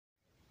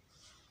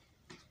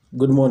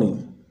Good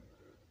morning.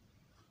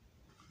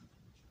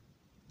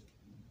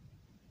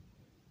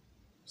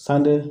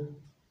 Sunday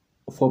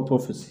for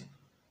prophecy,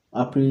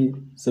 April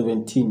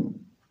 17,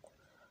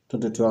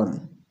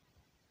 2021.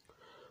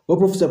 What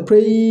prophets are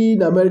praying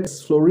in America,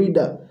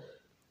 Florida,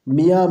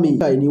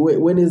 Miami, anyway,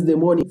 Wednesday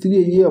morning,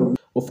 3 a.m.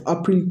 of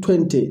April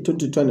 20,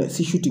 2020.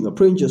 See shooting, a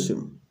praying Joseph.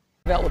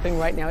 Developing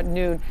right now at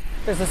noon.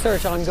 There's a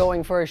search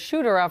ongoing for a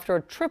shooter after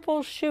a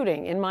triple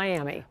shooting in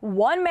Miami.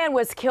 One man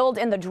was killed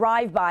in the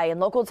drive-by,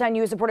 and Local 10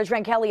 News reporter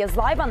Trent Kelly is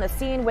live on the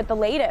scene with the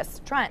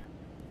latest. Trent.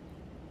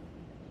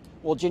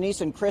 Well, Janice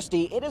and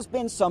Christy, it has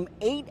been some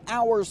 8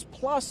 hours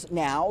plus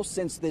now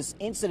since this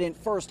incident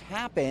first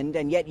happened,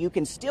 and yet you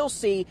can still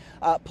see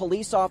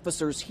police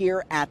officers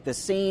here at the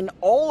scene.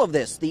 All of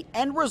this, the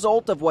end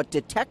result of what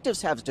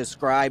detectives have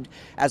described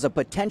as a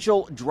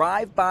potential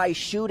drive-by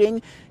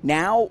shooting.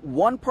 Now,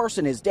 one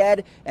person is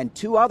dead and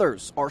 2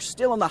 others are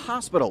still in the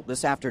hospital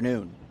this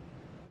afternoon.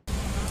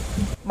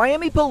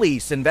 Miami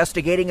police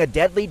investigating a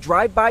deadly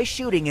drive-by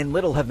shooting in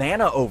Little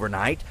Havana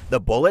overnight. The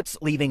bullets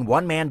leaving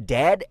one man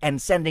dead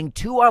and sending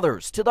 2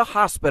 others to the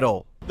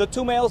hospital. The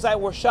 2 males that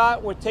were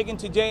shot were taken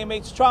to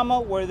JMH Trauma,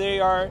 where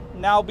they are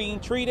now being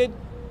treated,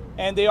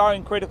 and they are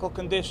in critical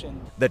condition.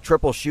 The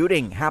triple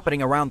shooting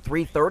happening around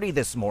 3:30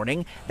 this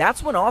morning.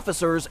 That's when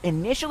officers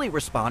initially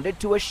responded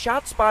to a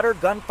ShotSpotter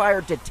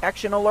gunfire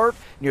detection alert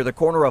near the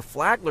corner of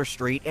Flagler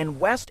Street and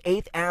West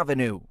 8th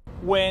Avenue.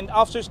 When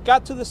officers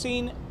got to the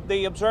scene,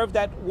 they observed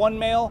that one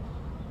male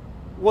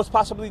was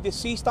possibly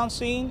deceased on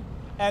scene,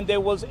 and there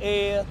was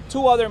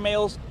 2 other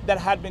males that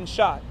had been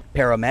shot.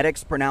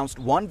 Paramedics pronounced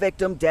one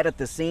victim dead at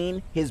the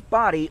scene, his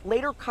body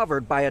later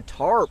covered by a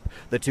tarp.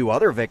 The 2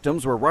 other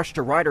victims were rushed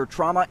to Ryder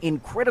Trauma in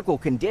critical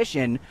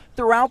condition.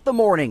 Throughout the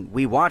morning,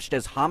 we watched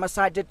as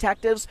homicide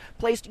detectives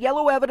placed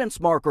yellow evidence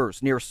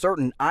markers near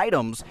certain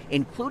items,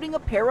 including a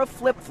pair of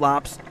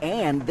flip-flops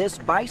and this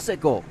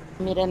bicycle.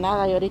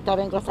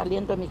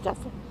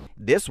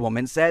 This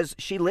woman says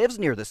she lives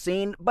near the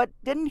scene but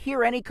didn't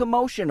hear any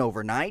commotion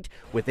overnight.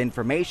 With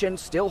information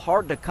still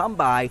hard to come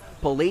by,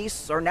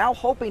 police are now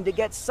hoping to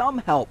get some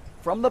help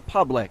from the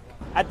public.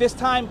 At this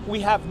time,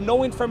 we have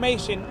no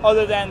information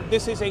other than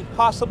this is a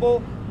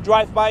possible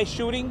drive-by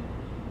shooting.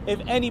 If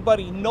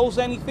anybody knows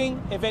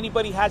anything, if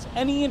anybody has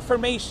any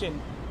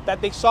information that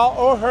they saw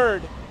or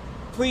heard,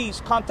 please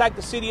contact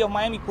the City of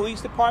Miami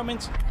Police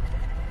Department.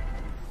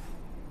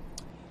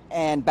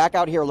 And back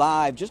out here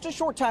live, just a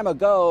short time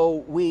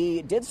ago,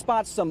 we did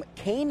spot some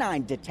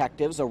canine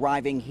detectives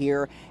arriving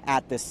here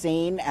at the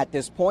scene. At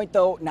this point,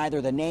 though,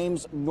 neither the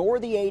names nor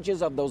the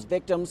ages of those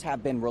victims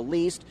have been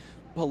released.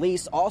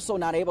 Police also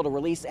not able to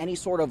release any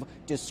sort of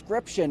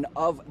description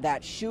of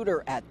that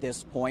shooter at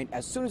this point.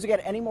 As soon as we get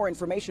any more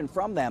information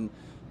from them,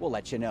 we'll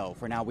let you know.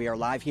 For now, we are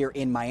live here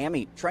in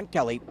Miami. Trent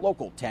Kelly,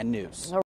 Local 10 News.